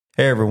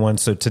Hey everyone,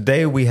 so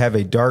today we have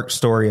a dark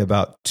story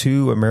about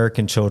two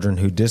American children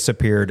who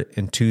disappeared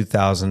in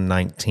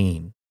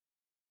 2019.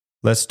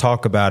 Let's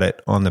talk about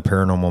it on the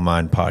Paranormal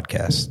Mind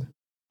podcast.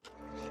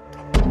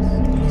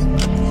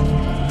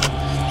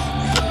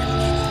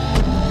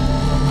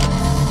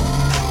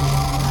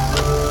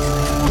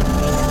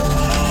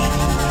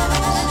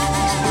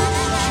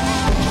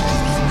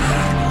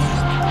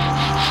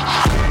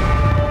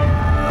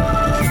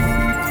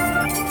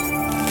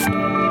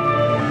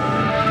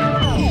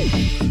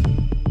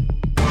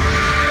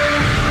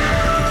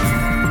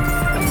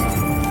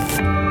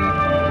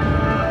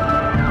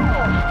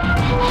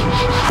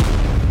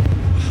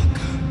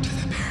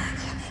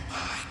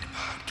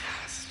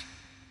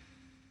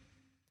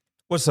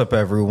 What's up,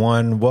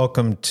 everyone?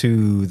 Welcome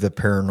to the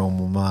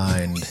Paranormal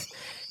Mind.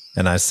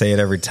 And I say it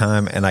every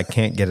time, and I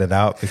can't get it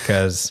out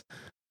because...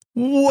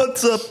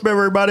 What's up,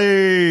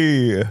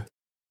 everybody?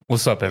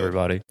 What's up,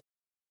 everybody?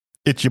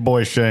 It's your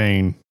boy,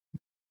 Shane.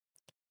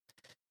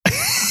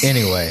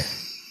 Anyway,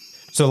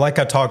 so like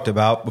I talked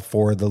about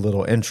before the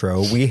little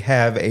intro, we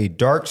have a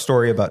dark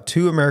story about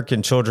two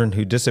American children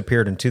who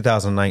disappeared in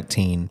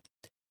 2019.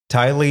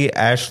 Tylee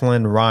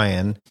Ashlyn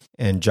Ryan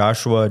and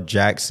Joshua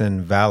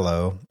Jackson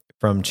Vallow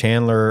from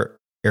Chandler,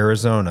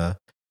 Arizona,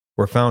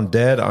 were found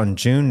dead on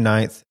June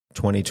 9th,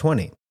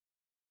 2020.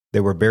 They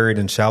were buried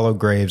in shallow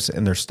graves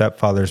in their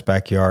stepfather's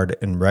backyard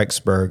in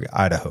Rexburg,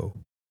 Idaho.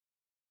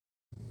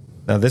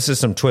 Now, this is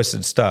some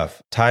twisted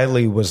stuff.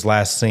 Tylee was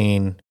last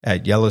seen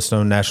at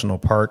Yellowstone National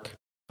Park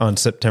on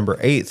September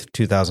 8th,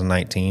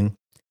 2019,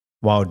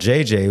 while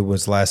JJ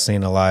was last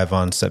seen alive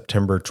on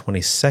September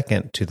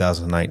 22nd,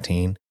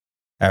 2019,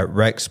 at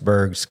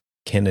Rexburg's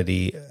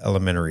Kennedy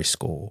Elementary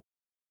School.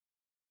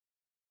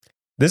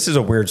 This is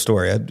a weird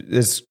story.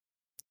 It's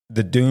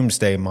the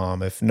Doomsday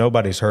Mom. If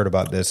nobody's heard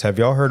about this, have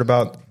y'all heard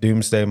about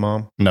Doomsday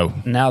Mom? No.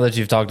 Now that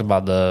you've talked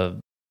about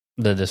the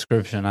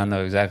description, I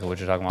know exactly what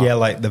you're talking about. Yeah,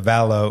 like the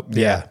Vallow.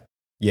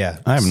 Yeah.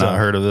 I have not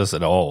heard of this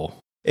at all.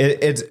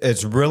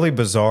 It's really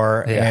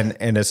bizarre, Yeah.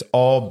 and it's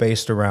all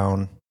based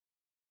around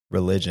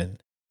religion.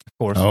 Of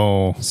course.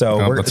 Oh, So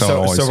that's how it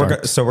always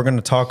starts. we're going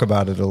to talk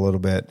about it a little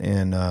bit,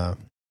 and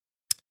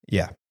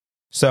yeah.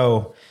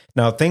 So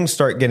now things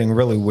start getting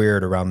really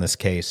weird around this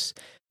case.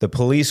 The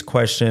police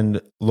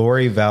questioned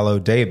Lori Vallow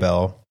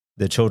Daybell,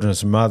 the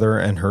children's mother,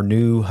 and her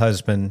new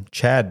husband,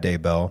 Chad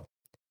Daybell,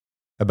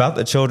 about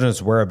the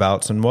children's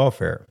whereabouts and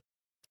welfare.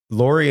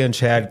 Lori and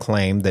Chad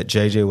claimed that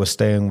JJ was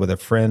staying with a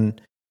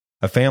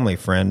family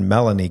friend,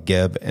 Melanie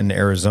Gibb, in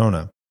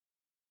Arizona,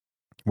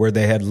 where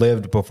they had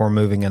lived before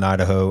moving in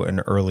Idaho in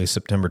early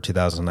September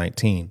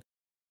 2019.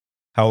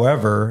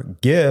 However,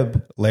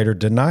 Gibb later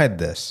denied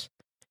this,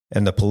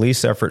 and the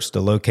police efforts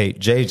to locate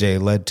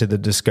JJ led to the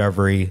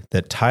discovery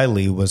that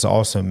Tylee was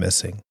also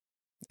missing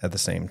at the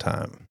same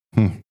time.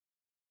 But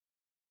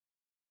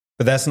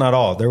that's not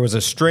all. There was a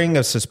string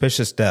of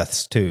suspicious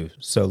deaths, too.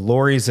 So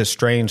Lori's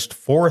estranged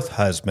fourth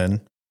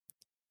husband,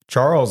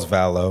 Charles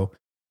Vallow,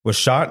 was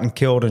shot and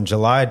killed in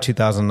July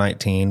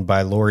 2019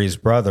 by Lori's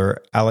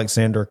brother,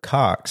 Alexander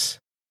Cox,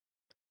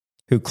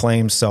 who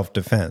claims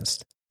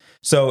self-defense.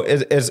 So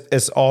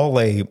it's all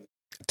a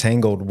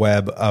tangled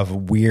web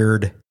of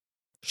weird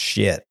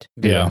shit.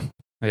 Yeah.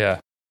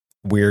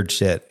 Weird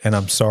shit. And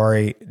I'm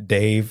sorry,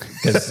 Dave,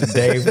 because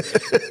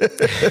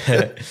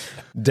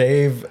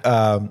Dave,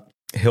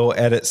 he'll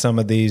edit some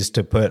of these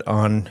to put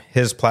on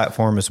his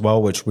platform as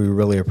well, which we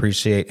really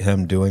appreciate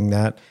him doing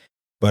that.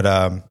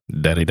 But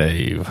Daddy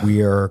Dave.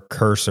 we are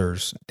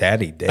cursors.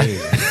 Daddy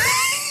Dave.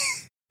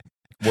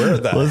 Where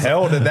the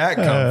hell did that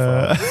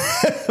come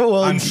from?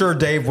 Well, I'm sure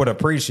Dave would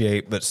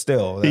appreciate, but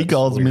still. he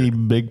calls weird.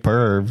 me Big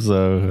Perv,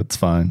 so it's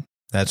fine.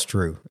 That's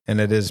true. And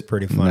it is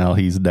pretty funny. Now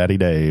he's Daddy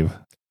Dave.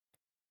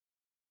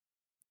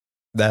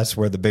 That's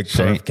where the big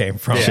perv came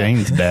from.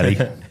 Shane's daddy.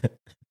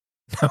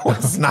 No,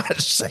 it's not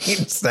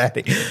Shane's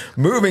daddy.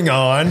 Moving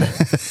on.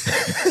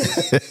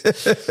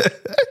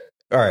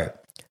 All right.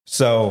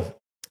 So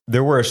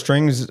there were a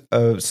string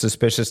of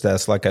suspicious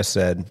deaths, like I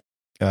said.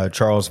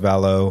 Charles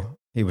Vallow,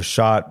 he was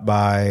shot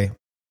by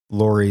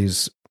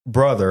Lori's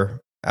brother,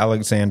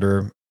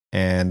 Alexander,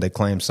 and they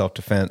claimed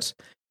self-defense.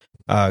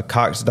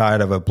 Cox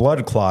died of a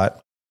blood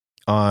clot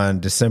on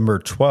December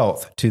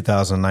 12th,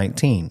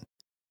 2019.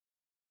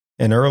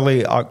 In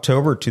early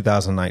October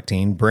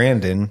 2019,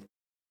 Brandon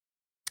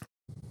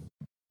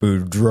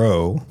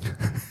Boudreaux,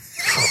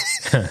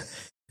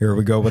 here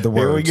we go with the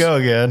words. Here we go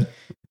again.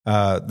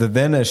 The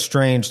then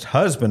estranged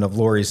husband of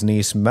Lori's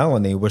niece,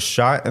 Melanie, was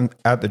shot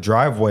at the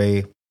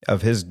driveway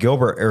of his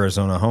Gilbert,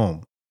 Arizona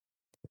home.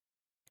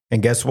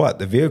 And guess what?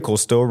 The vehicle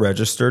still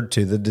registered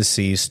to the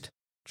deceased,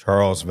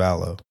 Charles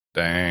Vallow.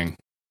 Dang.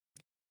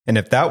 And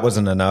if that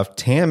wasn't enough,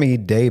 Tammy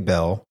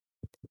Daybell,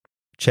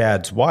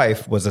 Chad's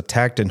wife, was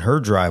attacked in her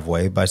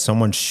driveway by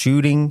someone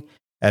shooting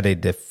at a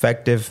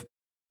defective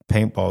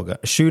paintball gun.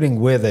 Shooting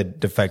with a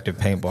defective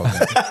paintball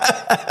gun.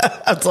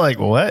 That's like,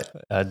 what?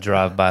 A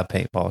drive-by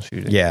paintball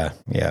shooting. Yeah.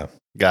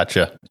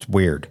 Gotcha. It's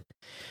weird.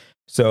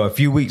 So a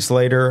few weeks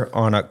later,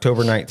 on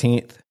October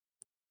 19th,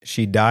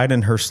 she died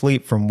in her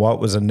sleep from what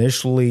was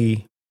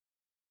initially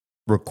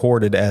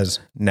recorded as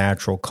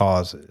natural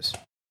causes.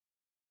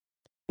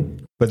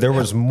 But there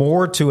was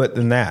more to it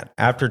than that.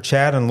 After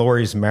Chad and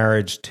Lori's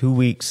marriage, 2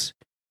 weeks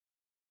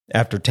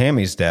after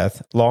Tammy's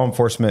death, law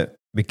enforcement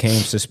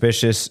became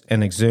suspicious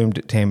and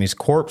exhumed Tammy's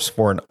corpse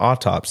for an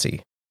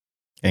autopsy.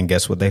 And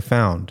guess what they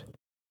found?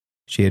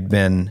 She had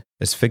been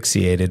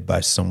asphyxiated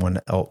by someone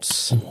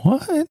else.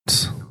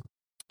 What?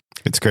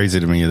 It's crazy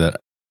to me that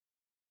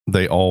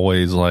they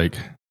always like,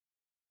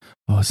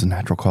 oh, it's a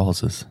natural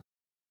causes.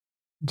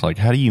 It's like,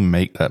 how do you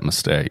make that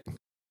mistake?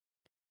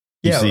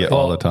 You see it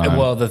all the time.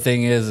 Well, the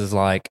thing is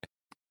like,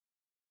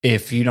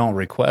 if you don't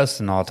request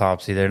an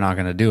autopsy, they're not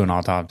going to do an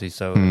autopsy.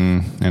 So,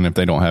 and if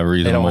they don't have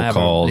reasonable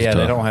cause, they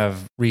don't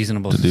have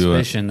reasonable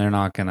suspicion. They're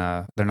not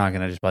gonna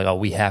just be like, oh,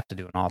 we have to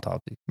do an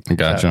autopsy.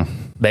 Gotcha. So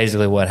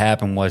basically, what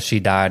happened was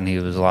she died, and he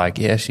was like,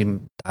 yeah, she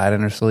died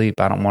in her sleep.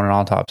 I don't want an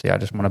autopsy. I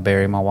just want to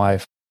bury my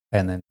wife.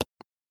 And then,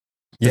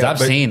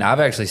 I've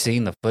actually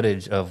seen the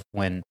footage of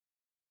when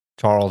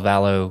Charles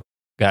Vallow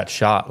got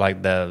shot,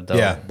 like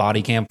the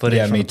body cam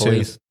footage from the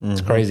police. Mm-hmm.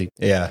 It's crazy.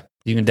 Yeah.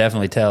 You can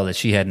definitely tell that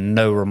she had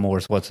no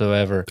remorse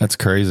whatsoever. That's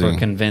crazy. For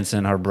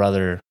convincing her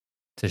brother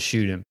to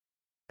shoot him.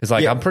 Because,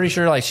 like, I'm pretty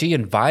sure, like, she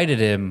invited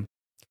him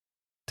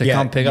to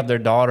come pick up their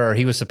daughter. Or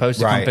he was supposed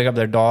to come pick up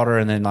their daughter.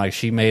 And then, like,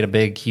 she made a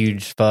big,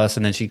 huge fuss.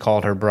 And then she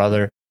called her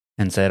brother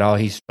and said, oh,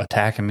 he's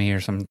attacking me or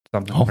something.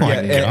 Oh,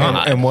 my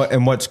God.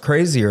 And what's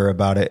crazier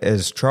about it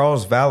is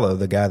Charles Vallow,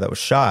 the guy that was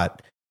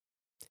shot,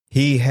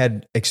 he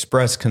had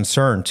expressed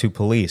concern to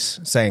police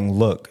saying,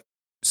 look,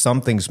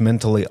 something's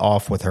mentally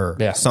off with her.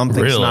 Yeah.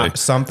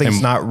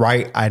 Something's not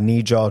right. I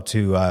need y'all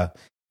to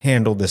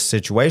handle this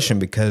situation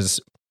because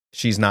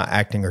she's not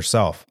acting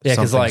herself. Yeah,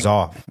 something's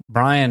off.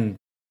 Brian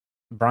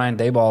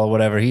Dayball or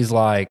whatever, he's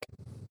like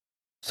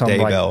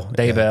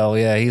Daybell.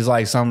 Yeah, he's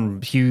like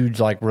some huge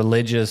like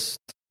religious.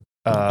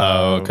 He's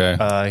like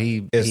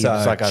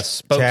a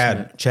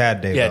spokesman.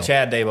 Chad Daybell. Yeah,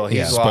 Chad Daybell.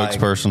 He's like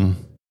spokesperson.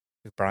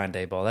 Brian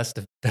Dayball. That's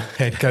the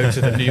head coach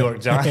of the New York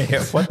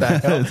Giants. What the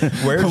hell?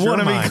 Where's your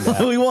mind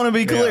at? We want to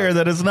be clear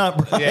that it's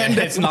not Brian Dayball.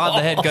 It's not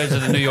the head coach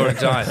of the New York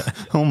Giants.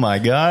 Oh, my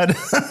God.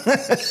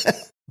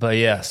 But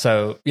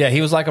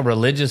he was like a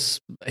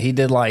religious. He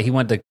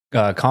went to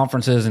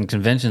conferences and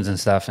conventions and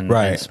stuff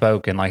and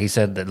spoke. And like he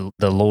said that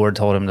the Lord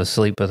told him to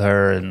sleep with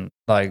her. And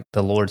like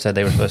the Lord said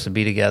they were supposed to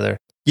be together.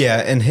 Yeah.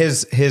 And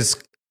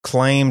his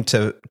claim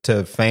to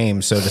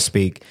fame, so to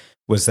speak,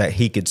 was that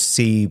he could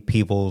see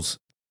people's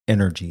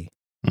energy.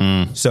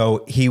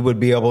 So he would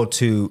be able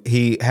to,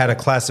 he had a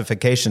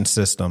classification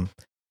system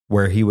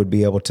where he would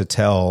be able to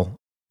tell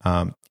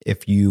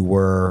if you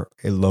were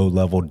a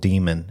low-level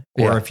demon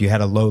or if you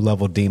had a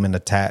low-level demon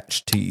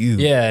attached to you.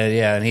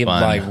 Yeah. And he would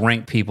like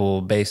rank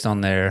people based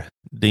on their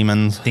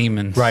demons.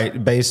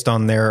 Right, based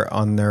on their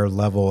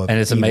level of And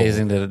it's evil.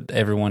 Amazing that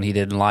everyone he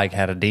didn't like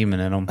had a demon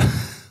in them.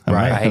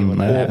 Right. I hate when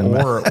that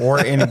happens. Or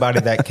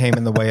anybody that came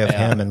in the way of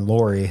him and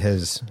Lori,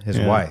 his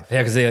wife.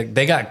 Yeah, because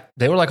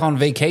they were like on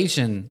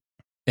vacation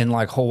in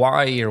like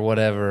Hawaii or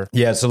whatever.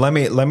 Yeah, so let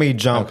me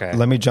jump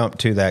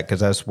to that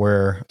because that's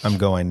where I'm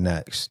going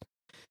next.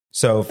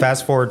 So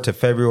fast forward to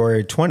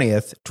February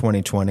 20th,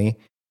 2020,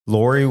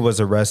 Lori was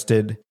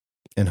arrested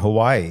in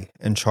Hawaii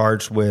and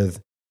charged with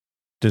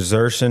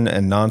desertion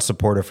and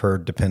non-support of her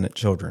dependent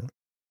children.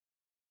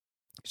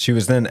 She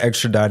was then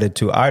extradited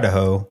to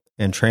Idaho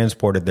and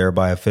transported there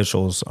by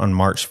officials on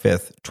March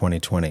 5th,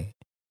 2020.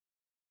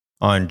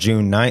 On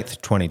June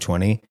 9th,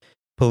 2020,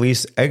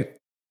 police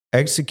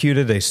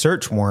executed a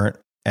search warrant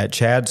at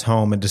Chad's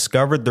home and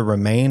discovered the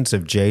remains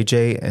of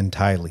JJ and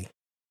Tylee.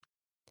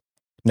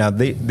 Now,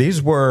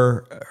 these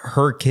were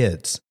her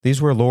kids.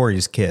 These were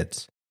Lori's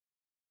kids.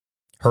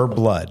 Her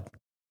blood,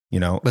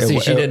 But see,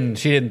 she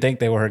didn't think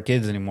they were her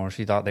kids anymore.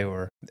 She thought they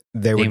were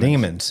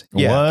demons.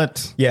 Yeah.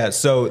 What? Yeah.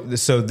 So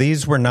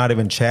these were not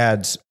even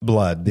Chad's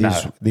blood.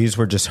 These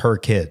were just her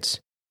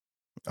kids.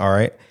 All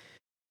right.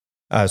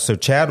 So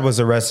Chad was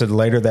arrested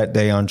later that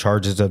day on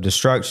charges of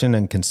destruction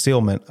and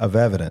concealment of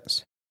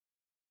evidence.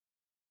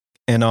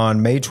 And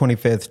on May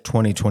 25th,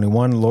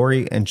 2021,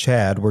 Lori and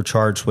Chad were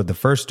charged with the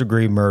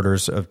first-degree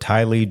murders of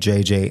Tylee,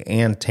 JJ,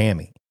 and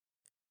Tammy.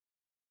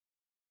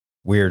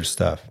 Weird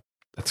stuff.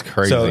 That's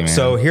crazy, man.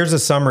 So here's a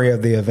summary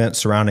of the events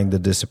surrounding the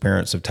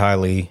disappearance of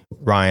Tylee,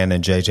 Ryan,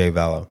 and JJ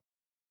Vallow.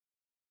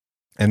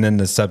 And then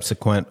the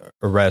subsequent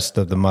arrest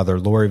of the mother,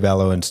 Lori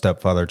Vallow, and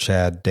stepfather,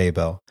 Chad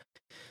Daybell.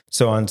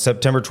 So on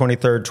September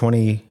 23rd,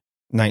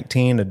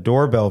 2019, a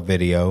doorbell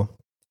video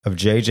of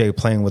JJ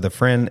playing with a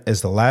friend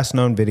is the last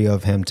known video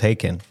of him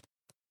taken.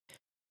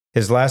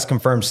 His last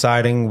confirmed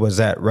sighting was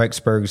at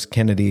Rexburg's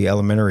Kennedy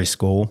Elementary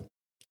School.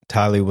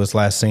 Tylee was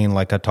last seen,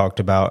 like I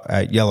talked about,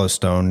 at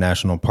Yellowstone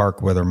National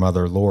Park with her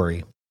mother,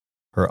 Lori,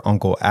 her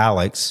uncle,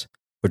 Alex,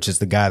 which is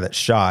the guy that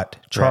shot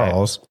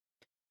Charles,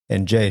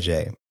 and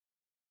JJ.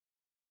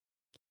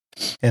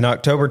 In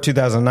October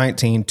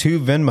 2019, 2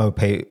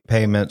 Venmo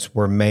payments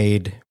were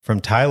made from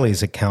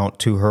Tylee's account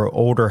to her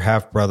older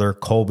half-brother,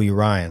 Colby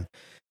Ryan.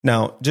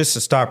 Now, just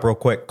to stop real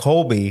quick,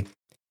 Colby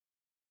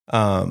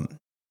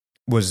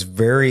was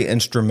very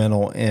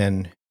instrumental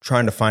in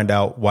trying to find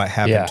out what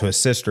happened to his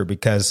sister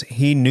because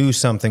he knew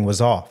something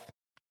was off.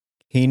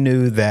 He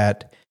knew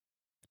that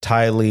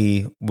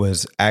Tylee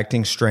was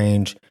acting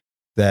strange,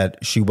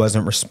 that she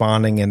wasn't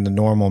responding in the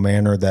normal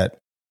manner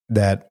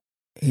that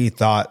he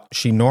thought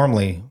she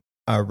normally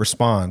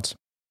responds.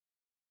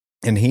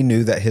 And he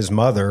knew that his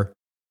mother,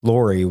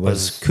 Lori,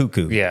 was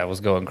cuckoo. Yeah,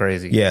 was going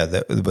crazy. Yeah,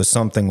 that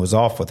something was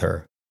off with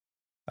her.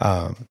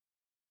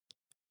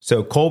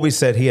 So Colby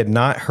said he had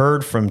not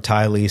heard from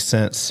Tylee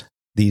since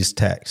these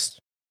texts.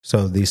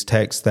 So these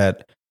texts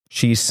that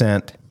she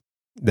sent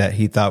that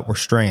he thought were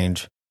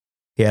strange,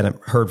 he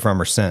hadn't heard from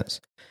her since.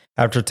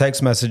 After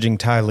text messaging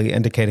Tylee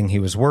indicating he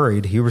was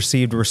worried, he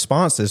received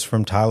responses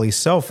from Tylee's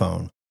cell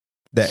phone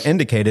that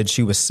indicated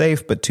she was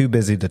safe but too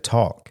busy to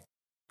talk.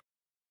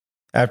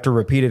 After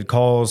repeated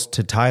calls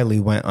to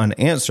Tylee went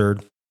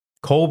unanswered,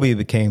 Colby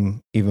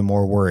became even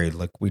more worried,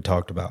 like we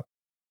talked about.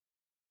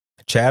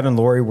 Chad and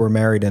Lori were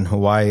married in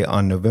Hawaii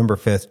on November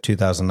 5th,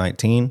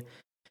 2019,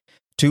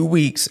 2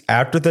 weeks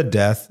after the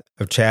death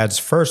of Chad's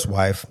first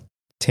wife,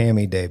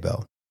 Tammy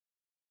Daybell.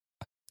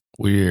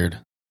 Weird.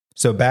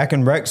 So back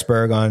in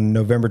Rexburg on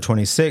November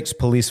 26th,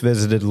 police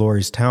visited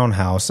Lori's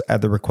townhouse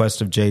at the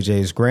request of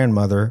JJ's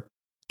grandmother,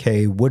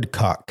 Kay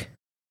Woodcock,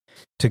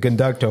 to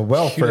conduct a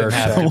welfare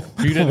check.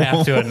 You didn't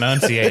have to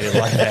enunciate it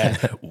like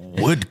that.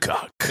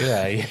 Woodcock.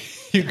 Yeah,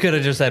 you could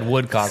have just said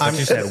woodcock, but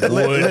you said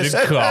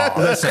woodcock.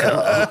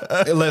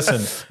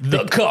 Listen.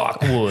 The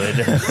cockwood.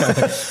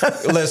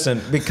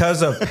 Listen,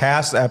 because of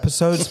past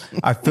episodes,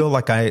 I feel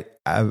like I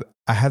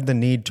have the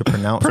need to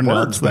pronounce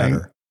words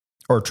better.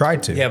 Or try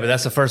to. Yeah, but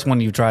that's the first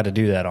one you tried to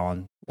do that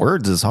on.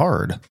 Words is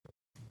hard.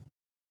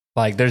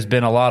 Like, there's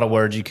been a lot of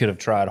words you could have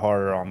tried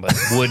harder on, but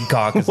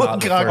woodcock is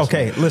not the first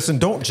Okay, one. listen,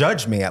 don't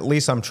judge me. At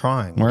least I'm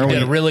trying. You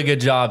did a really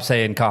good job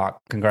saying cock.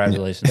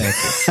 Congratulations.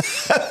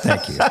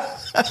 Thank you.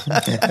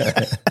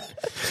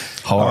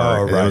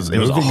 Hard. Right. It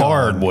was a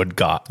hard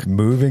woodcock.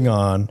 Moving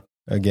on.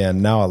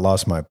 Again, now I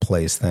lost my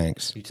place.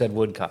 Thanks. You said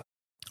woodcock.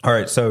 All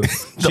right, so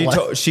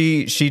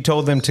she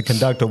told them to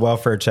conduct a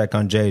welfare check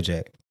on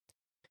JJ.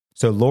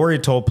 So Lori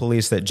told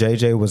police that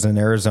JJ was in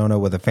Arizona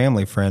with a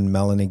family friend,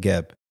 Melanie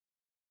Gibb.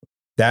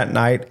 That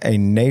night, a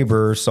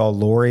neighbor saw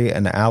Lori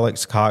and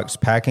Alex Cox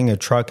packing a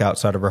truck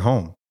outside of her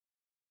home.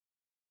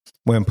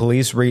 When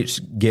police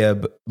reached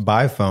Gibb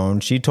by phone,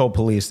 she told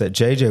police that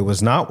JJ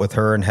was not with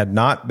her and had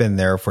not been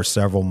there for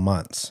several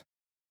months.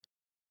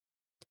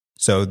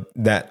 So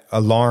that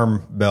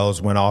alarm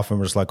bells went off and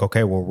was like,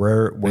 okay,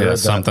 well,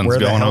 something's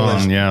going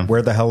on. Yeah.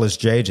 Where the hell is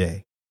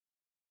JJ?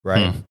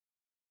 Right?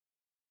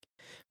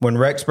 When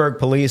Rexburg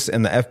police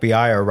and the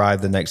FBI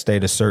arrived the next day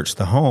to search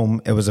the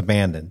home, it was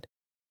abandoned.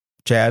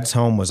 Chad's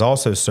home was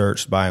also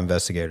searched by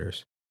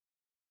investigators.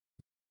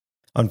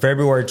 On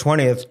February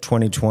 20th,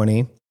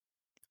 2020,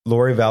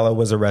 Lori Vallow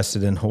was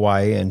arrested in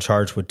Hawaii and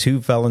charged with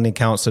 2 felony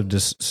counts of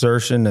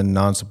desertion and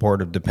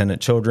non-support of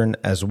dependent children,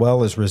 as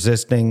well as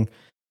resisting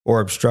or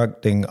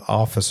obstructing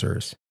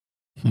officers,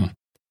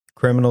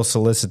 criminal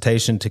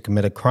solicitation to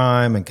commit a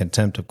crime, and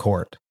contempt of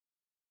court.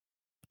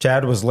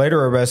 Chad was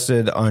later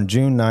arrested on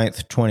June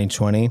 9th,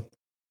 2020,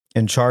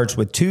 and charged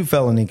with 2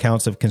 felony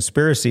counts of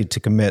conspiracy to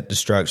commit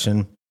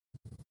destruction,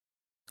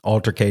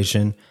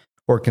 altercation,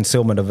 or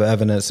concealment of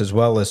evidence, as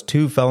well as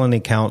 2 felony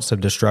counts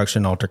of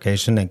destruction,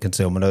 altercation, and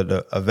concealment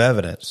of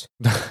evidence.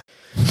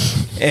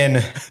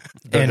 And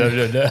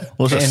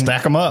we'll just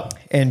stack them up.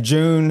 In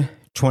June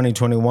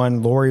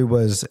 2021, Lori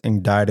was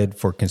indicted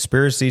for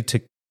conspiracy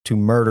to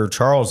murder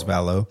Charles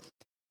Vallow,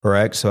 her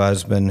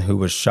ex-husband, who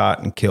was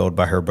shot and killed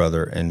by her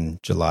brother in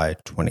July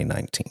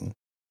 2019.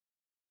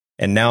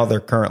 And now they're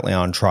currently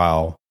on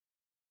trial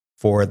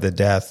for the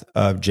death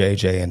of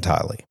JJ and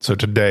Tylee. So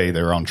today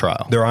they're on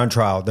trial. They're on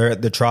trial.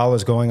 The trial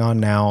is going on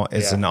now.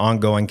 It's an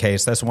ongoing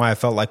case. That's why I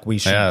felt like we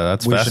should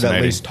at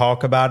least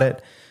talk about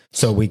it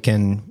so we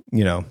can,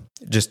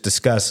 just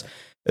discuss,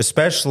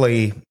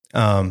 especially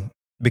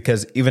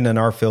because even in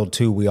our field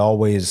too, we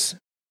always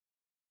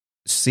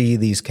see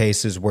these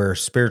cases where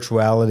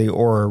spirituality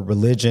or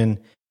religion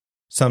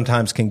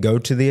sometimes can go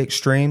to the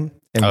extreme.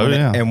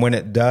 And when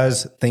it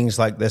does, things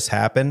like this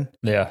happen.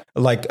 Yeah.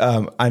 Like,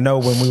 I know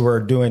when we were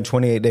doing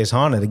 28 Days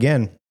Haunted,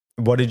 again,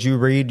 what did you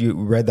read? You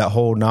read that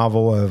whole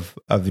novel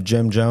of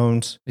Jim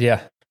Jones?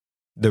 Yeah.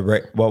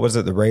 What was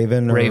it? The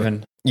Raven?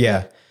 Raven.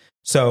 Yeah.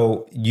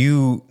 So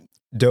you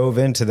dove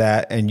into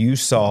that and you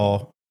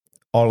saw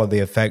all of the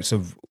effects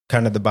of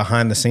kind of the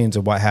behind the scenes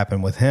of what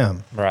happened with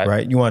him.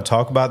 Right. You want to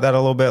talk about that a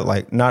little bit?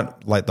 Like,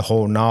 not like the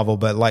whole novel,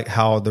 but like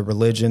how the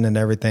religion and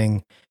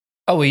everything.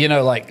 Oh,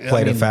 well,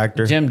 played a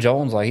factor. Jim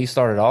Jones, he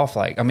started off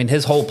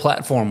his whole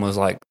platform was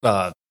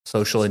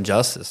social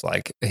injustice.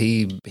 Like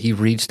he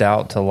reached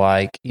out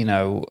to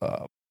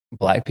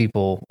black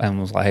people and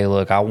was like, hey,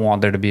 look, I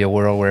want there to be a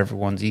world where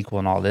everyone's equal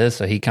and all this.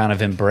 So he kind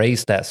of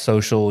embraced that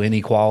social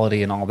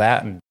inequality and all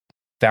that and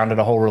founded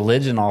a whole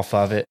religion off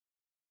of it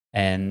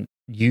and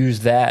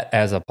used that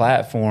as a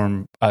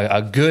platform,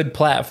 a good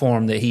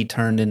platform that he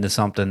turned into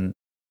something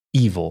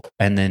evil.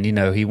 And then,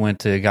 he went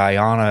to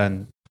Guyana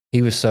and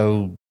he was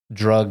so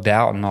drugged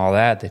out and all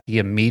that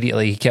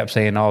he kept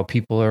saying, "Oh,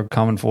 people are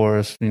coming for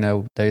us. You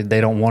know, they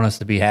don't want us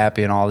to be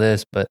happy and all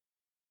this." But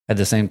at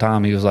the same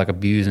time, he was like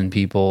abusing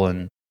people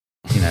and,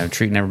 you know,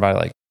 treating everybody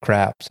like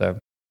crap. So,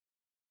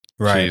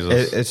 right,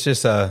 it's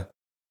just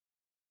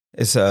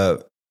it's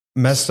a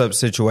messed up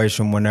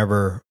situation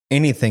whenever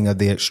anything of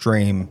the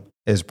extreme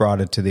is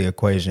brought into the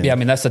equation. Yeah, I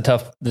mean that's the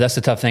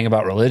tough thing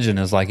about religion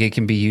is like it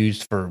can be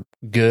used for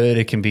good,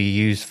 it can be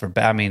used for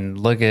bad. I mean,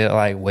 look at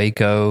like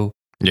Waco.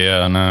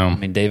 Yeah, I know. I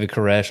mean, David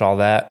Koresh, all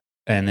that,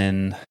 and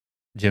then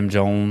Jim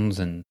Jones,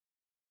 and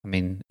I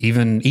mean,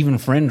 even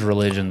fringe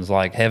religions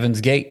like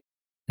Heaven's Gate.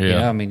 Yeah, you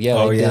know, I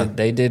mean,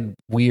 they did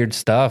weird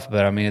stuff,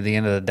 but I mean, at the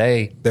end of the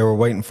day, they were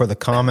waiting for the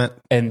comet,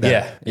 and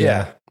they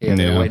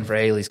were waiting for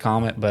Halley's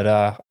Comet. But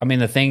I mean,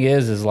 the thing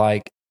is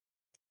like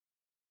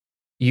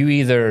you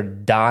either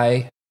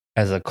die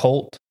as a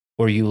cult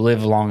or you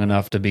live long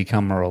enough to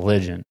become a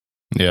religion.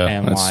 Yeah,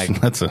 and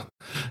that's a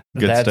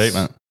good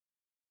statement.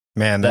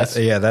 Man,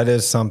 that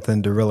is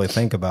something to really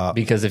think about.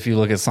 Because if you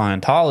look at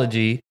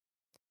Scientology,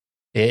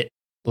 it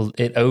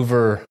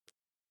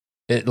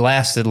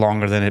lasted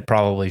longer than it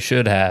probably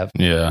should have.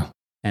 Yeah.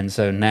 And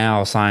so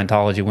now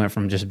Scientology went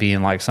from just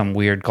being like some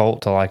weird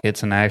cult to like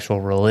it's an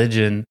actual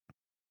religion.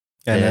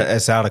 And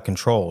it's out of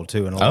control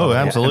too.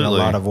 Absolutely. In a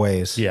lot of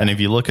ways. Yeah. And if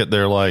you look at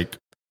their like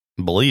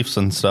beliefs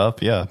and stuff,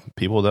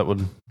 people that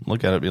would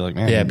look at it be like,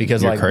 man,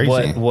 because you're like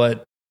crazy.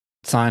 what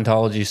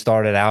Scientology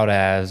started out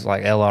as,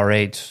 like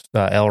LRH,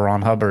 L.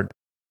 Ron Hubbard,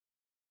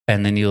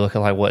 and then you look at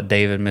like what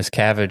David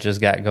Miscavige has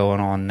got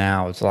going on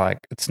now. It's like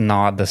it's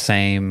not the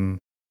same.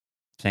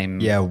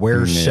 Yeah,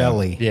 where's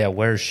Shelley? Yeah,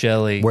 where's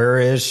Shelley? Where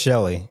is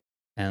Shelley?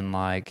 And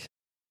like,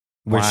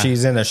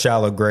 she's in a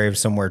shallow grave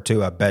somewhere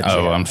too. I bet you.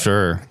 Oh, I'm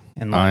sure.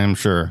 And I am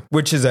sure.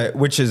 Which is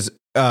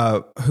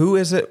who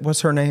is it?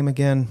 What's her name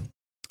again?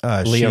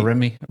 Leah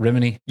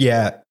Remini.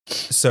 Yeah.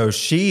 So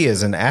she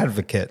is an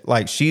advocate.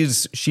 Like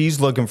she's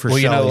looking for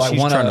Shelley. You know, like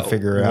she's trying to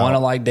figure it out. One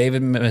of like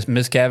David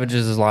Miscavige's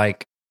is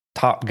like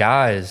top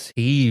guys.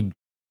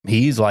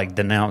 He's like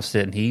denounced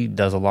it, and he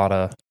does a lot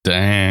of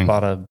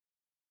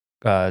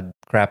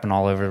crapping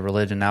all over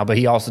religion now. But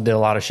he also did a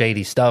lot of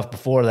shady stuff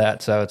before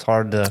that, so it's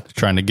hard to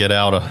trying to get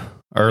out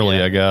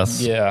early, I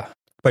guess. Yeah.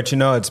 But you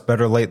know, it's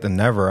better late than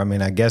never. I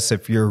mean, I guess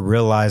if you're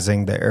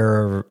realizing the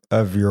error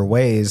of your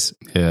ways,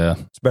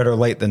 it's better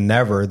late than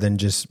never than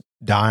just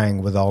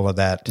dying with all of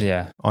that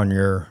on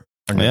your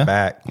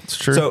back. It's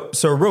true.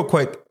 So real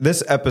quick,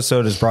 this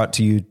episode is brought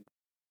to you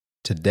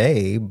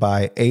today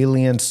by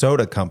Alien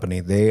Soda Company.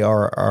 They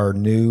are our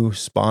new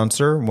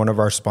sponsor, one of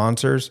our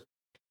sponsors.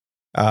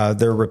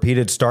 They're a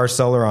repeated star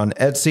seller on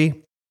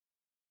Etsy,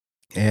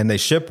 and they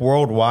ship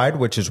worldwide,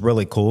 which is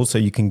really cool. So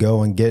you can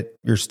go and get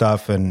your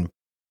stuff and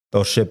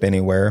they'll ship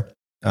anywhere,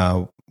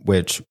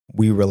 which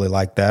we really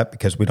like that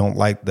because we don't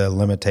like the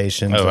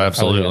limitations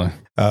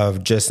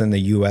of just in the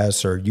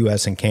U.S. or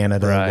U.S. and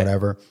Canada or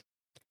whatever.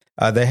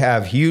 They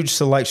have huge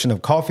selection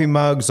of coffee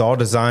mugs. All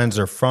designs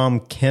are from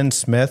Ken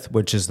Smith,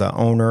 which is the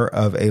owner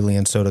of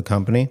Alien Soda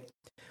Company.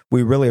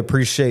 We really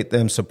appreciate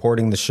them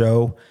supporting the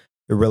show.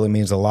 It really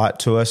means a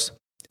lot to us.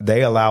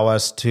 They allow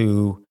us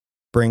to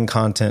bring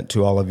content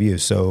to all of you.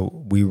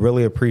 So we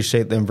really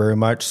appreciate them very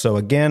much. So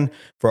again,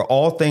 for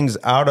all things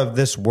out of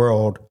this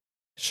world,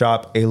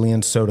 shop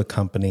Alien Soda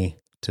Company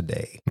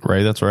today.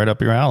 Ray, that's right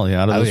up your alley.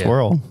 Out of this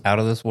world. Out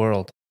of this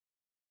world.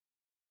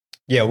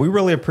 Yeah, we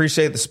really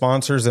appreciate the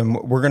sponsors, and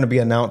we're going to be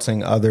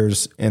announcing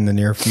others in the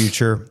near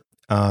future.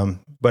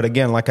 But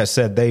again, like I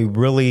said, they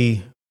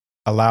really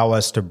allow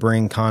us to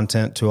bring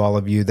content to all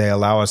of you. They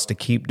allow us to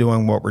keep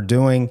doing what we're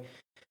doing.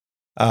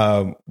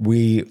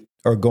 We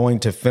are going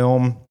to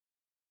film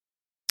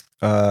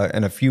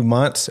in a few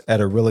months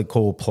at a really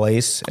cool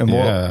place, and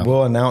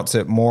we'll announce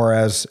it more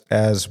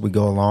as we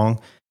go along.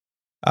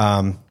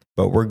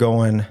 But we're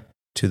going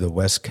to the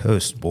West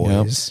Coast,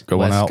 boys.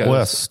 Going out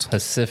west.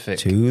 Pacific.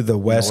 To the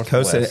West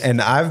Coast.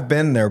 And I've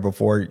been there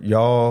before.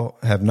 Y'all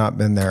have not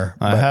been there.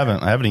 I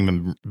haven't. I haven't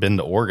even been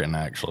to Oregon,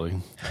 actually.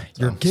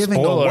 You're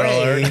giving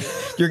away.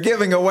 You're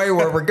giving away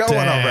where we're going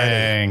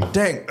already.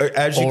 Dang.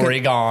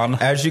 Oregon.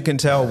 As you can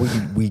tell,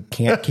 we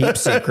can't keep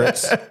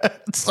secrets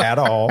at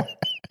all.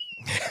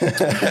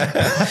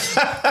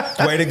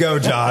 Way to go,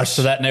 Josh.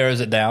 So that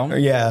narrows it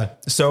down. Yeah.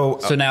 So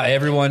now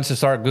everyone should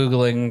start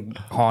Googling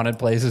haunted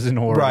places in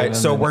Oregon. Right.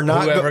 So we're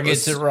not whoever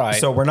gets it right.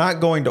 So we're not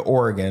going to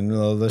Oregon.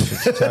 Let's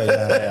just tell you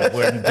that.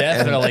 We're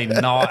definitely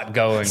not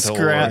going to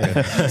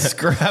Oregon.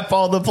 Scrap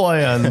all the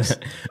plans.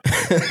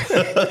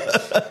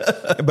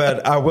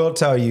 But I will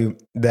tell you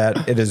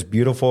that it is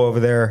beautiful over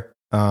there.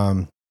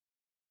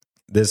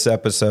 This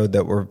episode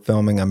that we're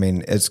filming, I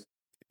mean,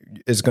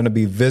 it's going to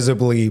be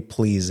visibly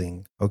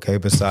pleasing, okay,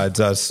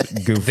 besides us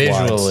goofwads.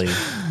 Visually,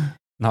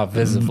 not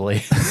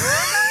visibly.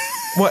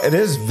 Well, it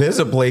is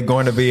visibly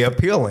going to be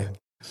appealing.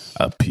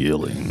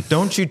 Appealing.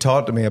 Don't you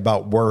talk to me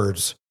about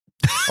words,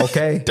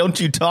 okay? Don't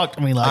you talk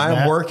to me like that.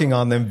 I'm working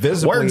on them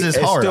visibly. Words is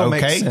hard, still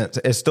okay? Makes sense.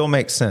 It still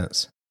makes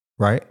sense,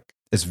 right?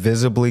 It's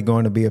visibly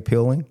going to be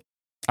appealing.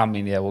 I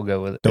mean, yeah, we'll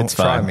go with it. Don't It's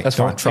try fine. me. That's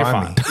Don't fine. try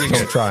You're me. fine.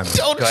 Don't try me.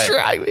 Don't Go ahead.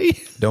 try me.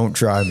 Don't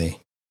try me.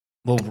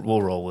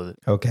 We'll roll with it.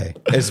 Okay.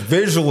 It's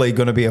visually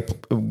going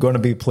to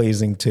be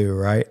pleasing too,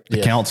 right? The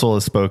Yes. council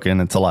has spoken.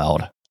 It's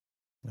allowed.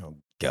 Oh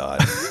God.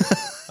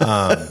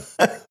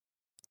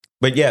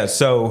 But yeah,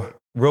 so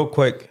real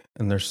quick,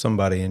 and there's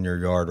somebody in your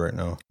yard right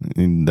now.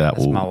 That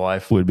That's my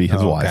wife. would be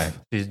his Oh, wife. okay.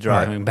 She's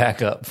driving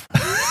back up.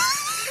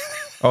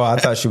 Oh, I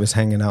thought she was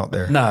hanging out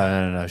there.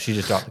 No. She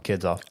just dropped the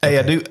kids off. Hey,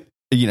 I do.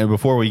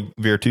 Before we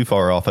veer too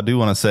far off, I do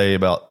want to say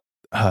about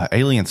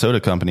Alien Soda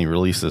Company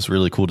released this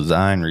really cool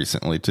design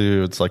recently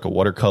too. It's like a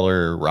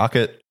watercolor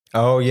rocket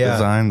Oh yeah.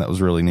 design that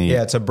was really neat.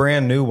 Yeah, it's a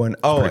brand new one.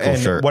 Oh, pretty cool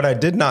and shirt. what I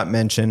did not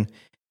mention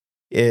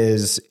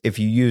is if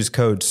you use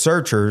code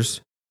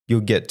SEARCHERS,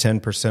 you'll get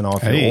 10%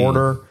 off Hey. your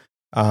order.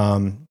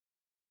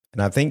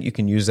 And I think you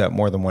can use that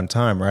more than one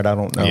time, right? I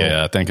don't know.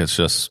 Yeah, I think it's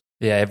just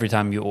Yeah, every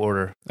time you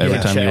order. Every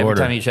Yeah. time you Every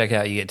order. time you check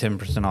out, you get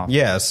 10% off.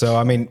 Yeah. So,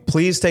 I mean,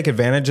 please take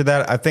advantage of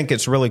that. I think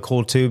it's really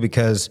cool too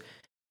because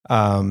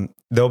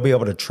they'll be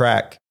able to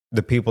track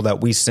the people that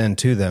we send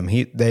to them.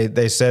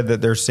 They said that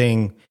they're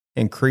seeing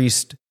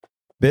increased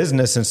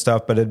business and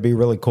stuff, but it'd be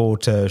really cool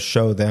to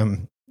show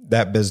them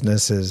that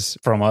business is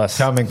From us.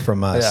 coming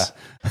from us.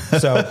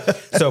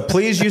 So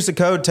please use the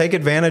code. Take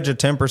advantage of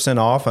 10%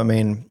 off. I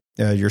mean,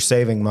 you're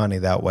saving money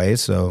that way.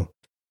 So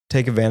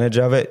take advantage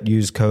of it.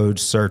 Use code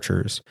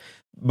SEARCHERS.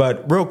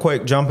 But real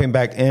quick, jumping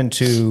back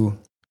into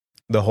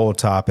the whole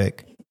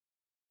topic,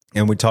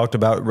 and we talked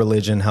about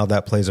religion, how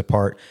that plays a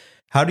part.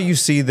 How do you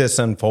see this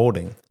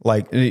unfolding?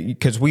 Like,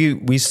 because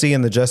we see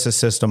in the justice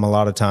system a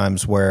lot of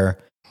times where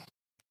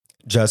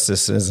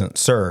justice isn't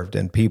served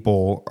and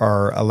people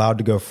are allowed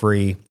to go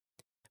free.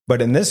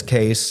 But in this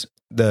case,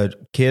 the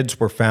kids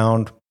were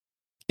found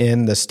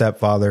in the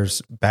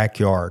stepfather's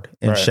backyard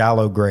in Right.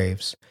 shallow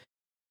graves.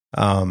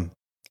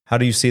 How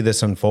do you see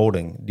this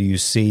unfolding? Do you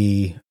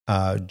see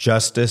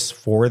justice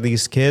for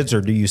these kids, or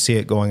do you see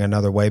it going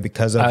another way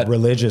because of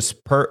religious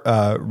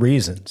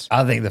reasons?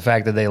 I think the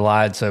fact that they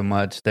lied so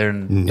much,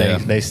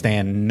 they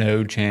stand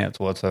no chance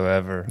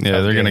whatsoever. yeah,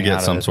 of they're going to getting get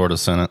out some of it. sort of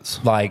sentence.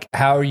 Like,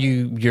 how are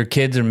your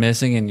kids are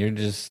missing and you're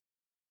just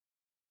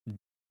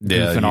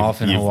goofing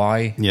off in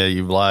Hawaii? Yeah,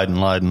 you've lied and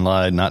lied and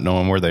lied, not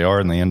knowing where they are,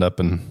 and they end up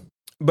in.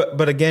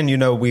 But again,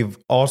 we've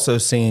also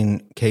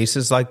seen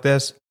cases like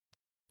this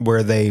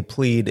where they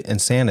plead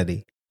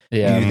insanity.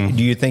 Yeah.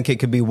 Do you think it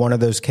could be one of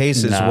those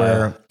cases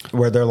No.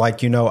 where they're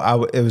like,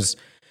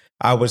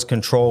 I was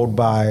controlled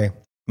by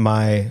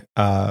my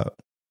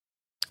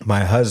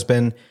my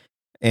husband,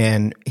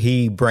 and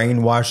he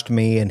brainwashed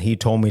me, and he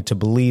told me to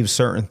believe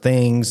certain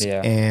things,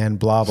 Yeah. and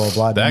blah blah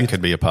blah. That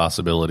could be a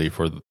possibility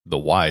for the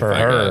wife, For I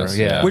her, guess.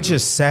 yeah. which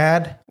is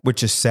sad.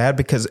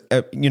 Because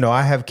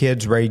I have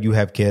kids. Ray, you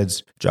have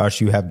kids. Josh,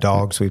 you have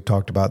dogs. We've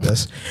talked about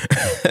this.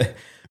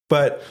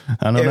 But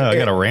I don't know. I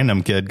got a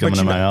random kid coming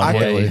to my house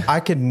lately.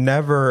 I could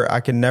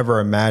never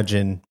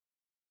imagine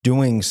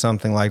doing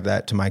something like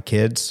that to my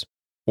kids,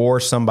 or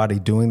somebody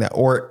doing that,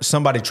 or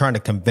somebody trying to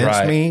convince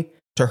Right. me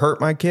to hurt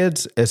my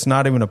kids. It's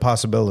not even a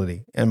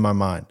possibility in my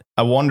mind.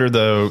 I wonder,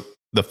 though,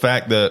 the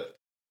fact that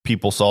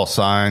people saw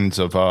signs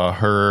of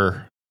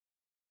her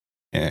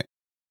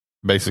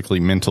basically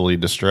mentally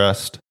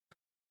distressed,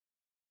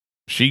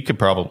 she could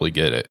probably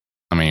get it.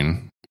 I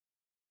mean,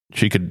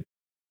 she could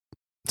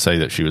say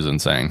that she was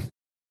insane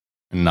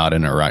and not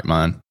in her right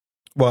mind.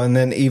 Well, and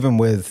then even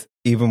with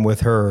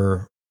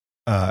her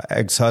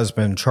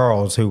ex-husband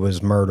Charles, who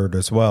was murdered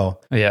as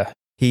well, Yeah.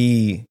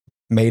 he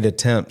made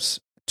attempts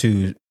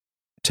to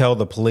tell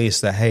the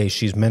police that, hey,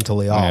 she's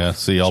mentally off. Yeah,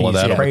 see all of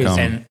She's that crazy.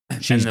 overcome.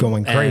 She's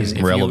going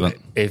crazy. Relevant.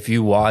 If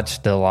you watch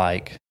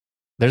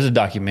there's a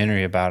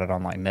documentary about it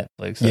on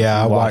Netflix. So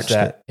Yeah, if you I watch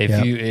watched it.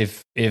 Yeah.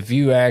 If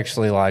you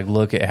actually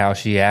look at how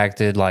she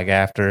acted,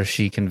 after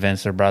she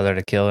convinced her brother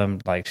to kill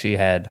him, she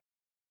had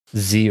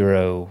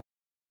zero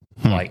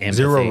empathy.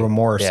 Zero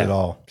remorse Yeah. at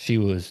all. She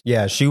was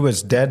She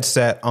was dead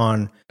set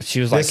on, like, This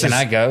can is-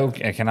 I go?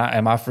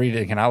 Am I free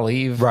to? Can I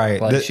leave? right.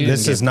 She didn't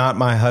This is give- not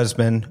my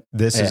husband.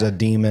 This is Yeah. a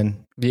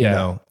demon.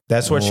 Yeah.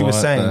 That's what she was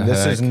What saying.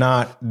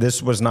 the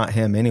This was not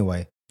him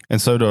anyway. And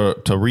so to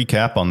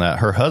recap on that,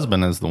 her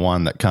husband is the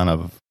one that kind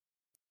of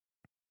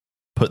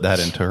put that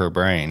into her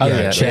brain. Oh,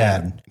 Yeah, yeah.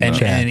 Chad. And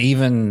Chad.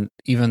 and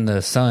even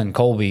the son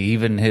Colby,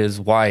 even his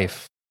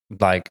wife,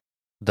 they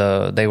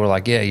were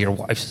like, yeah, your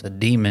wife's a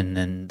demon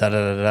and da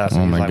da da da. So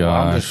Oh he's my like, well,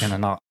 I'm just gosh. gonna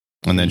not.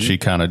 And then she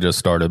kind of just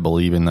started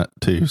believing that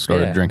too,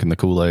 started Yeah. drinking the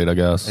Kool-Aid, I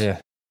guess. Yeah,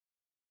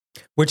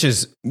 Which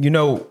is,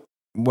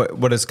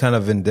 what it's kind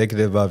of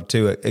indicative of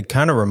too. It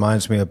kind of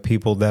reminds me of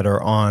people that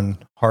are on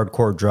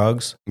hardcore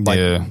drugs,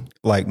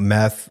 like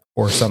meth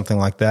or something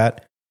like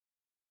that.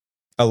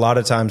 A lot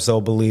of times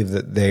they'll believe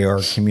that they are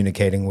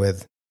communicating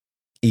with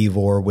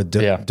evil or with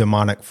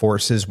demonic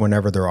forces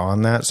whenever they're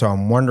on that. So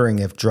I'm wondering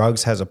if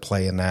drugs has a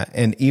play in that.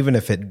 And even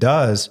if it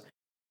does,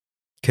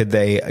 could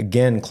they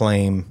again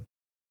claim,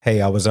 hey,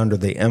 I was under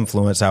the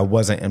influence. I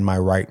wasn't in my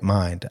right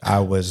mind. I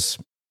was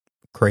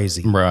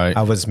crazy. Right.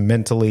 I was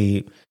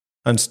mentally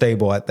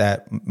unstable at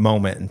that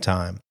moment in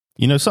time.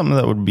 Something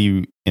that would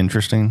be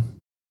interesting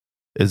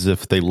is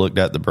if they looked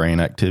at the brain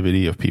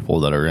activity of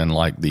people that are in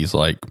like these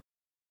like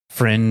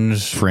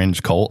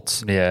fringe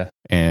cults,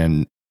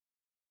 and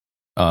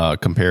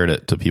compared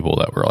it to people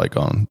that were like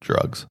on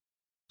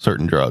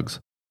certain drugs.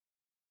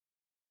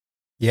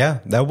 Yeah,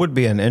 that would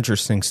be an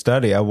interesting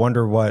study. I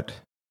wonder what.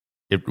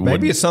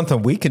 Maybe it's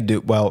something we could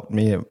do. Well,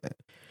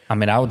 I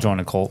mean, I would join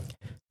a cult.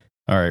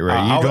 All right,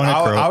 Ray. You join a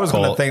cult. I was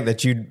going to think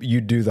that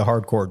you do the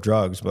hardcore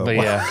drugs, but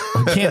yeah,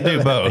 we can't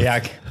do both.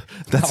 Yeah,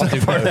 I'll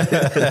do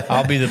both.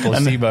 I'll be the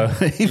placebo.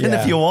 Even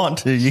if you want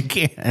to, you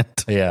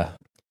can't. Yeah.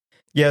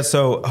 Yeah,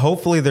 so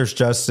hopefully there's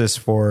justice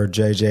for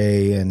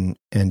JJ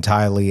and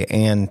Tylee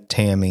and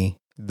Tammy,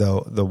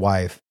 the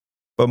wife,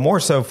 but more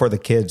so for the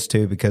kids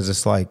too, because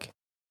it's like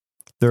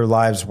their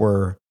lives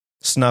were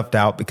snuffed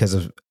out because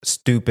of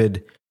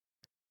stupid,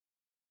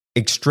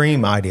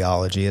 extreme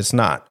ideology. It's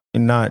not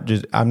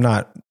just, I'm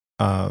not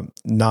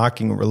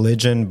knocking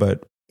religion,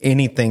 but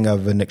anything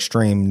of an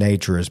extreme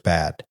nature is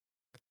bad.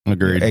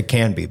 Agreed. It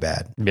can be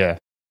bad. Yeah.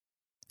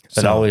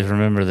 But always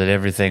remember that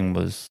everything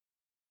was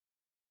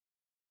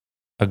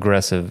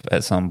aggressive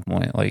at some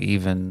point. Like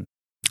even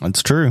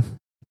it's true.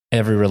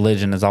 Every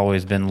religion has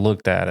always been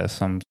looked at as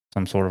some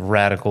sort of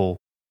radical.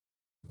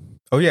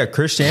 Oh yeah,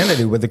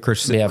 Christianity with the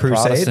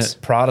Crusades.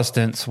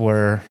 Protestants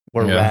were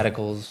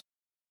radicals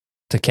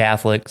to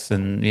Catholics,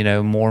 and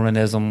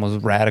Mormonism was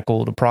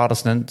radical to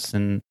Protestants,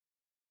 and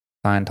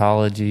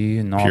Scientology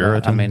and all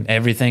that. I mean,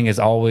 everything is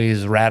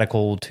always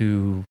radical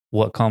to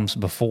what comes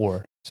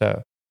before.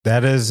 So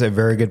that is a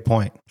very good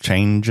point.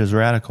 Change is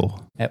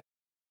radical. Yep.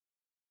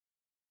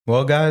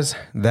 Well, guys,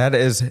 that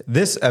is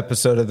this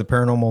episode of the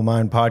Paranormal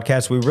Mind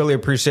podcast. We really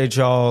appreciate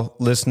y'all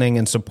listening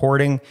and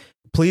supporting.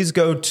 Please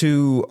go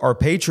to our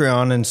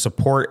Patreon and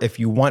support if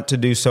you want to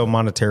do so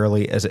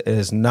monetarily, as it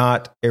is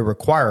not a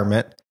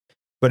requirement.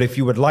 But if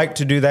you would like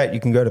to do that, you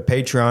can go to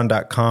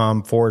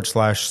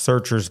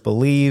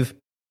patreon.com/searchersbelieve.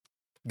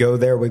 Go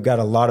there. We've got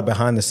a lot of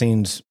behind the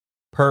scenes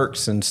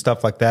perks and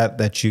stuff like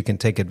that you can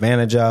take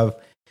advantage of.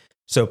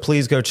 So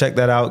please go check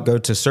that out. Go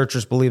to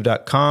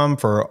searchersbelieve.com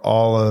for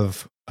all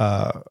of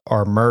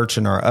our merch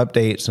and our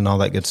updates and all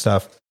that good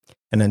stuff.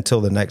 And until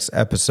the next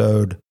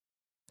episode,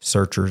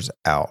 Searchers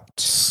out.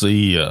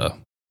 See ya.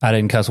 I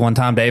didn't cuss one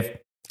time, Dave.